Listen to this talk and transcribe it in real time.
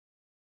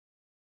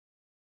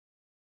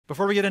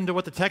Before we get into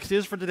what the text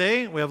is for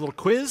today, we have a little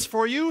quiz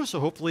for you, so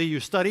hopefully you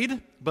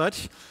studied,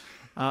 but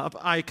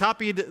I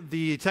copied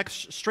the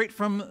text straight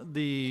from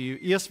the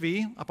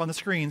ESV up on the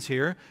screens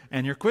here,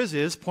 and your quiz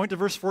is, point to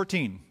verse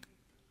 14.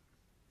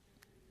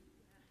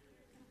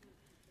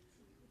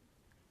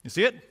 You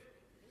see it?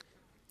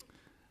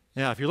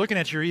 Yeah, if you're looking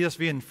at your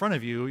ESV in front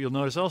of you, you'll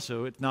notice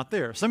also it's not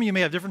there. Some of you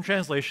may have different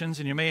translations,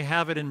 and you may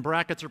have it in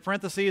brackets or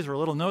parentheses or a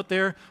little note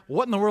there.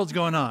 What in the world's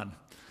going on?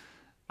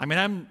 I mean,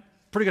 I'm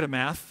pretty good at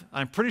math.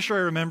 I'm pretty sure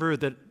I remember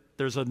that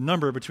there's a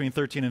number between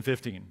 13 and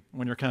 15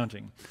 when you're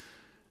counting.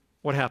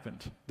 What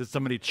happened? Did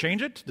somebody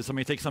change it? Did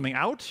somebody take something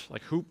out?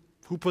 Like who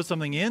put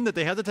something in that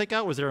they had to take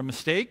out? Was there a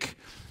mistake?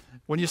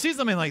 When you see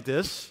something like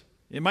this,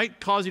 it might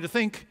cause you to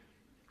think,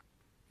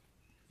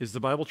 is the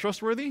Bible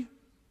trustworthy?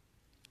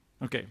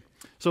 Okay,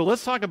 so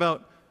let's talk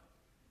about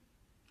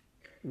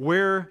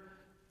where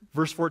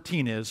verse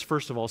 14 is,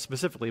 first of all,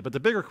 specifically. But the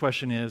bigger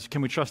question is,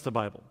 can we trust the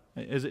Bible?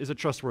 Is it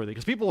trustworthy?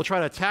 Because people will try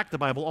to attack the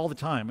Bible all the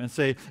time and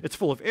say it's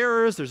full of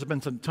errors, there's been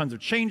tons of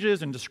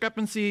changes and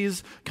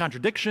discrepancies,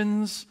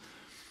 contradictions.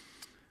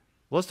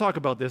 Let's talk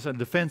about this and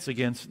defense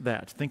against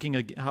that,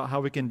 thinking how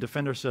we can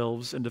defend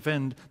ourselves and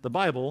defend the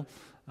Bible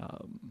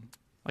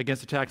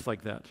against attacks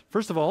like that.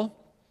 First of all,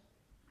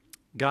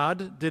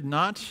 God did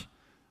not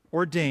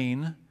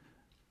ordain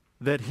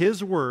that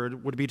His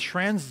word would be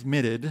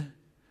transmitted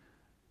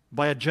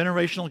by a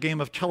generational game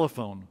of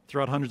telephone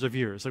throughout hundreds of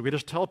years. Like we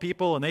just tell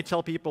people and they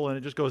tell people and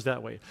it just goes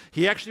that way.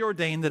 He actually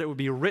ordained that it would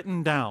be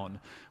written down.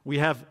 We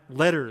have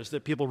letters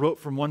that people wrote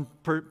from one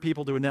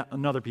people to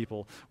another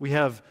people. We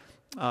have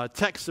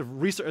texts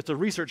of research. It's a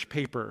research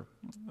paper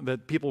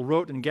that people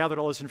wrote and gathered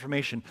all this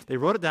information. They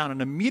wrote it down,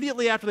 and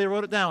immediately after they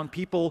wrote it down,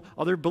 people,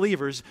 other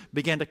believers,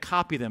 began to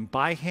copy them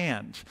by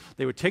hand.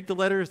 They would take the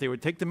letters, they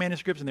would take the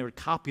manuscripts, and they would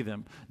copy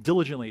them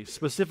diligently,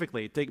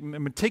 specifically,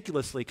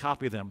 meticulously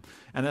copy them.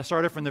 And that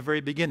started from the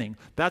very beginning.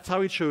 That's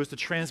how He chose to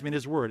transmit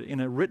His word,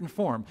 in a written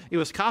form. It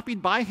was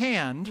copied by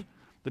hand.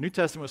 The New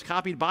Testament was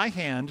copied by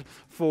hand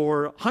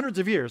for hundreds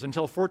of years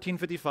until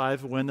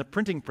 1455 when the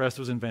printing press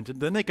was invented.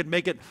 Then they could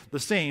make it the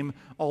same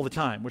all the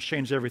time, which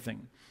changed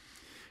everything.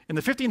 In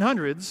the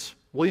 1500s,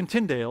 William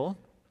Tyndale,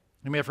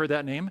 you may have heard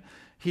that name,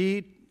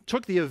 he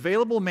took the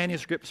available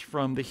manuscripts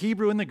from the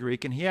Hebrew and the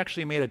Greek, and he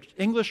actually made an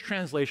English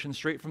translation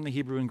straight from the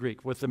Hebrew and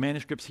Greek with the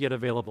manuscripts he had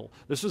available.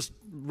 This was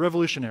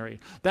revolutionary.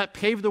 That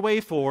paved the way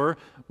for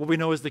what we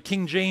know as the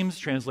King James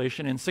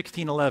translation in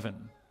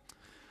 1611.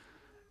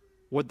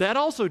 What that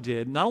also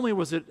did, not only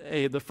was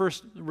it the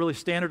first really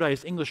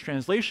standardized English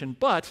translation,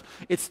 but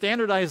it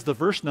standardized the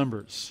verse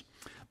numbers.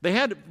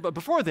 But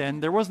before then,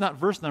 there was not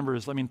verse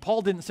numbers. I mean,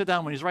 Paul didn't sit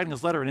down when he's writing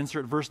his letter and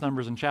insert verse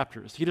numbers and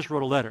chapters. He just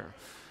wrote a letter.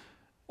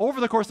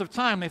 Over the course of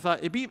time, they thought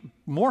it'd be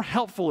more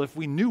helpful if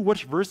we knew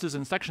which verses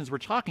and sections we're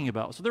talking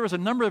about. So there was a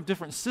number of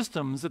different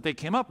systems that they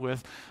came up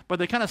with, but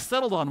they kind of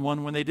settled on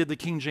one when they did the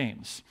King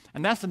James.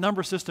 And that's the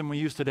number system we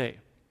use today.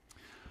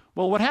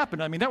 Well, what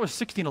happened? I mean, that was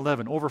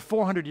 1611, over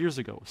 400 years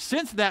ago.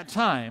 Since that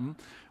time,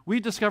 we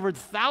discovered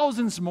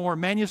thousands more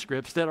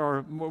manuscripts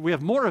we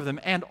have more of them,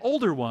 and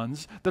older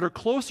ones that are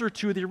closer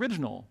to the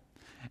original.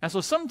 And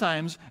so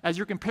sometimes, as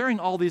you're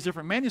comparing all these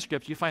different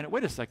manuscripts, you find out,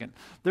 wait a second,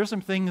 there's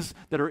some things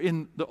that are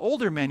in the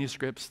older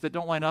manuscripts that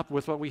don't line up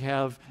with what we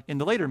have in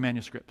the later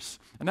manuscripts.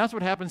 And that's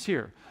what happens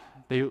here.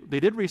 They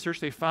did research.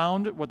 They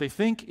found what they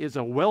think is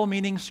a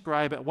well-meaning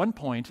scribe at one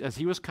point, as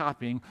he was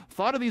copying,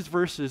 thought of these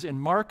verses in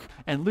Mark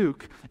and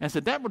Luke and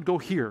said that would go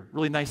here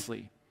really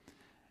nicely.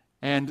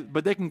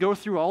 But they can go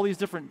through all these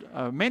different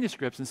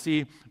manuscripts and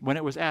see when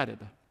it was added.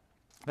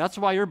 That's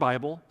why your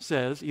Bible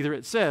says, either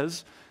it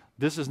says,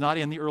 this is not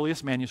in the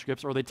earliest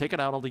manuscripts, or they take it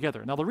out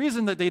altogether. Now, the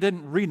reason that they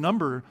didn't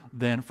renumber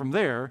then from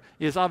there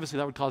is obviously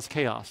that would cause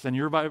chaos. Then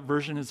your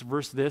version is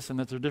verse this, and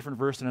that's a different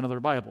verse in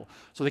another Bible.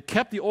 So they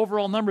kept the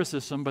overall number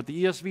system, but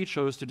the ESV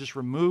chose to just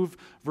remove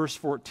verse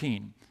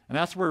 14. And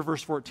that's where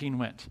verse 14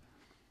 went.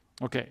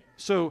 Okay,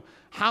 so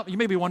you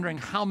may be wondering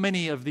how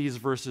many of these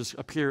verses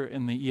appear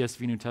in the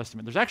ESV New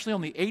Testament. There's actually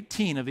only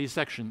 18 of these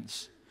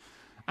sections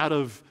out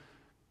of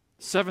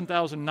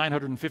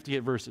 7,958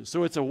 verses.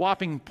 So it's a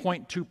whopping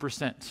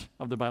 0.2%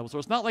 of the Bible. So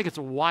it's not like it's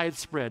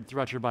widespread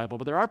throughout your Bible,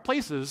 but there are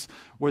places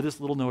where this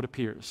little note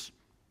appears.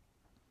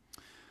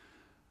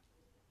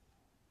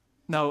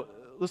 Now,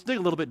 let's dig a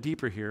little bit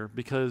deeper here,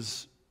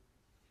 because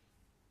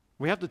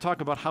we have to talk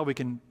about how we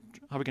can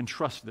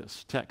trust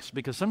this text,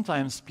 because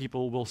sometimes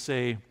people will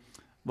say,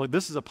 look,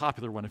 this is a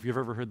popular one if you've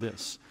ever heard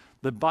this.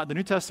 The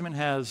New Testament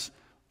has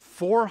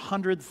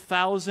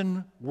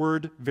 400,000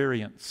 word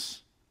variants.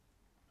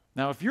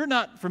 Now, if you're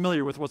not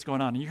familiar with what's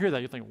going on and you hear that,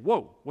 you're thinking,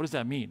 whoa, what does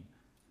that mean?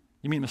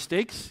 You mean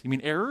mistakes? You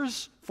mean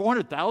errors?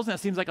 400,000? That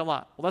seems like a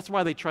lot. Well, that's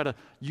why they try to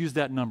use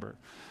that number.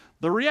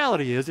 The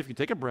reality is, if you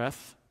take a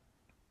breath,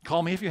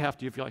 call me if you have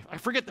to, if you're like, I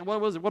forget what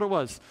it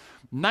was.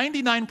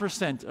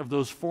 99% of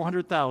those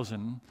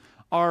 400,000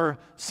 are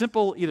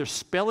simple either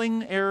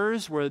spelling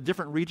errors where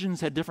different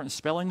regions had different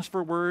spellings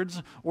for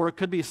words, or it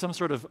could be some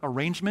sort of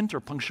arrangement or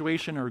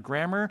punctuation or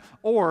grammar,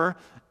 or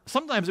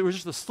Sometimes it was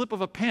just a slip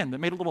of a pen that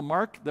made a little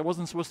mark that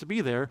wasn't supposed to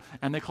be there,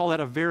 and they call that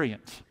a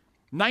variant.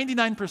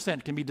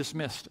 99% can be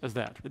dismissed as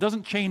that. It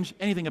doesn't change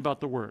anything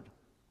about the word.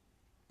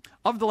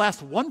 Of the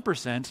last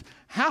 1%,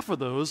 half of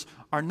those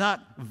are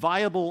not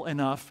viable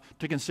enough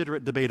to consider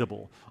it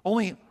debatable.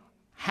 Only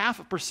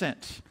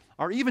 0.5%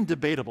 are even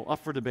debatable,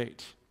 up for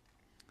debate.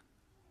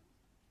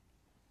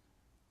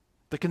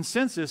 The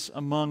consensus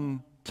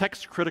among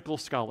text-critical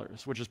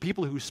scholars, which is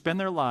people who spend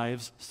their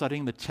lives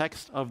studying the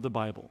text of the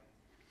Bible,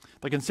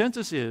 the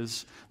consensus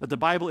is that the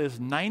Bible is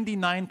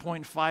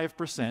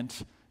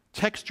 99.5%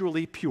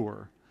 textually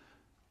pure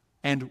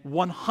and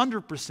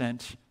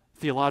 100%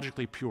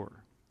 theologically pure.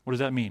 What does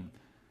that mean?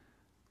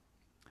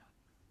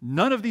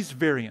 None of these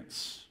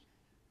variants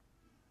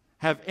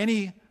have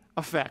any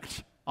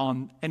effect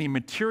on any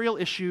material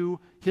issue,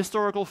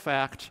 historical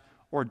fact,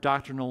 or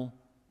doctrinal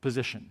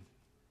position.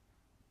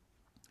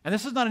 And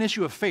this is not an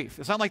issue of faith.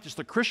 It's not like just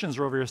the Christians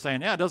are over here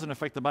saying, yeah, it doesn't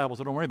affect the Bible,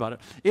 so don't worry about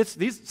it.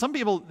 Some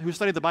people who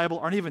study the Bible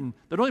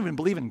they don't even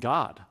believe in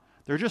God.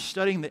 They're just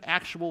studying the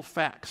actual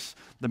facts,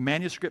 the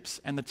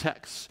manuscripts and the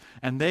texts.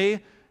 And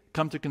they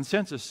come to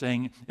consensus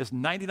saying it's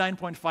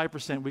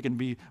 99.5%, we can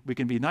be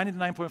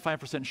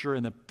 99.5% sure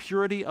in the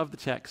purity of the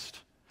text.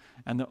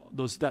 And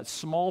that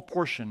small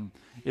portion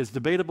is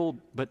debatable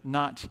but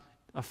not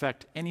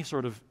affect any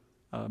sort of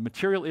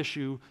material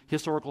issue,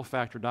 historical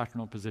fact, or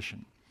doctrinal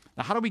position.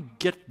 Now, how do we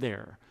get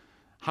there?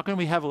 How can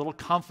we have a little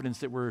confidence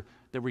that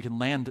we can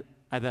land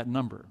at that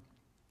number?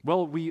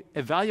 Well, we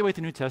evaluate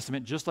the New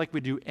Testament just like we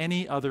do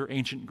any other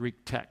ancient Greek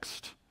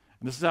text.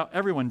 And this is how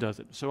everyone does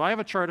it. So I have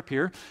a chart up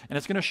here, and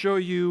it's going to show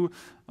you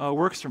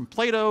works from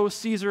Plato,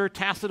 Caesar,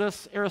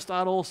 Tacitus,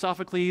 Aristotle,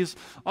 Sophocles.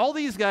 All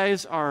these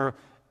guys are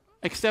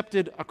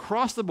accepted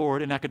across the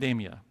board in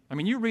academia. I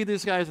mean, you read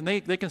these guys, and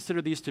they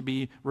consider these to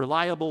be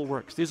reliable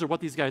works. These are what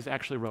these guys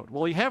actually wrote.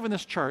 Well, you have in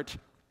this chart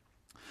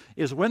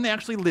is when they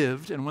actually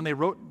lived and when they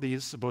wrote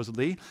these,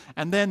 supposedly,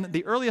 and then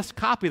the earliest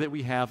copy that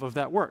we have of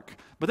that work.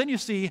 But then you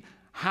see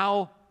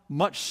how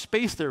much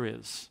space there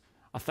is.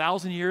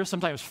 1,000 years,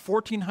 sometimes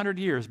 1,400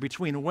 years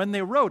between when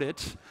they wrote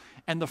it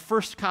and the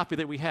first copy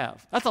that we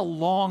have. That's a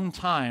long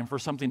time for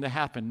something to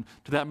happen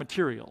to that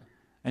material.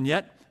 And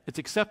yet, it's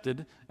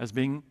accepted as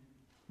being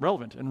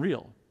relevant and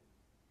real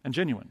and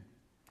genuine.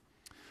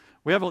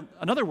 We have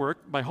another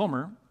work by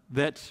Homer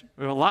that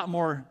we have a lot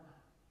more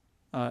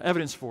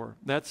evidence for.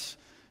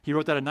 He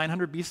wrote that in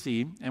 900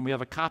 BC, and we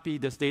have a copy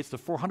that dates to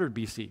 400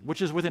 BC,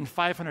 which is within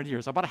 500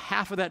 years, about a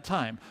half of that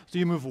time. So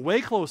you move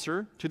way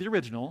closer to the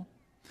original.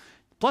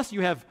 Plus,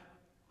 you have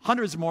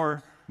hundreds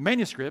more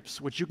manuscripts,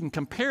 which you can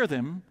compare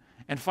them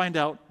and find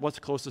out what's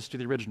closest to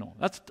the original.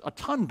 That's a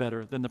ton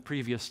better than the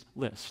previous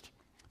list.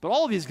 But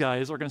all of these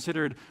guys are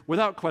considered,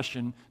 without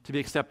question, to be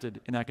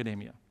accepted in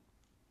academia.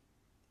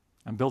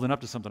 I'm building up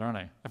to something, aren't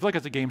I? I feel like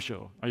it's a game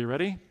show. Are you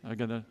ready?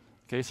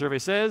 Okay, survey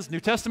says, New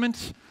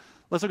Testament.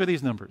 Let's look at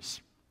these numbers.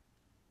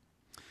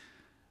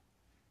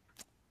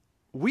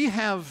 We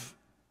have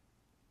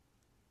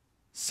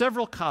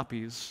several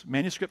copies,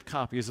 manuscript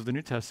copies of the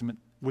New Testament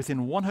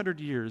within 100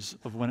 years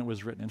of when it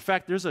was written. In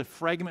fact, there's a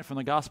fragment from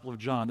the Gospel of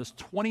John that's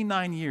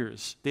 29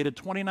 years, dated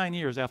 29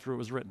 years after it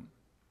was written.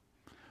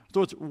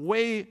 So it's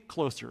way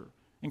closer,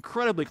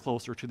 incredibly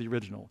closer to the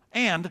original.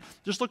 And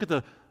just look at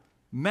the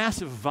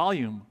massive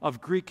volume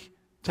of Greek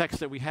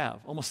text that we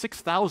have, almost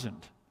 6,000.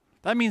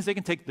 That means they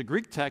can take the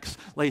Greek text,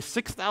 lay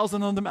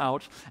 6,000 of them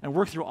out, and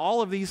work through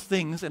all of these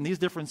things and these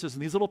differences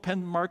and these little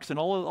pen marks and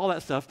all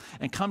that stuff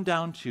and come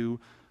down to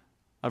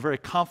a very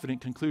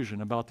confident conclusion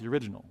about the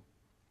original.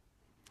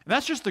 And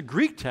that's just the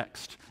Greek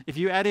text. If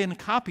you add in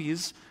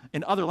copies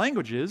in other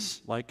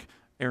languages, like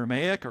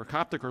Aramaic or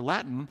Coptic or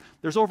Latin,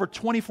 there's over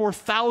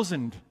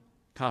 24,000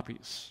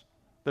 copies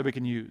that we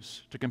can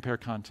use to compare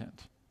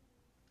content.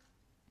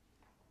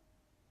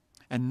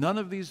 And none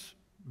of these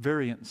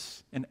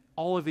variants and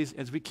all of these,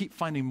 as we keep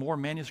finding more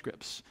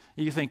manuscripts,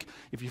 you think,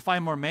 if you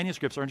find more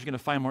manuscripts, aren't you going to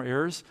find more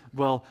errors?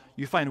 Well,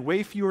 you find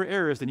way fewer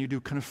errors than you do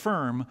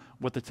confirm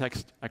what the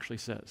text actually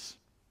says.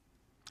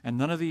 And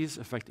none of these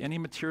affect any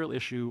material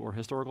issue or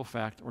historical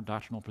fact or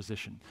doctrinal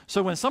position.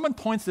 So when someone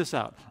points this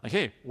out, like,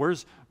 hey,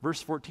 where's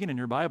verse 14 in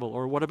your Bible?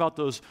 Or what about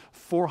those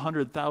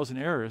 400,000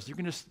 errors? You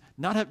can just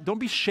don't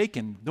be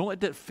shaken. Don't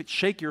let that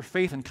shake your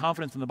faith and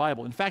confidence in the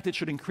Bible. In fact, it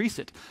should increase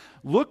it.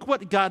 Look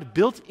what God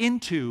built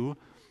into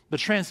the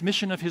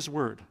transmission of His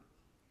Word.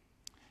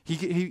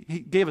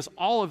 He gave us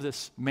all of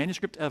this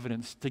manuscript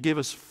evidence to give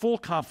us full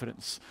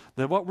confidence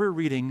that what we're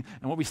reading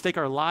and what we stake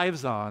our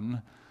lives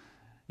on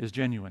is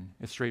genuine.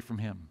 It's straight from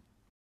Him.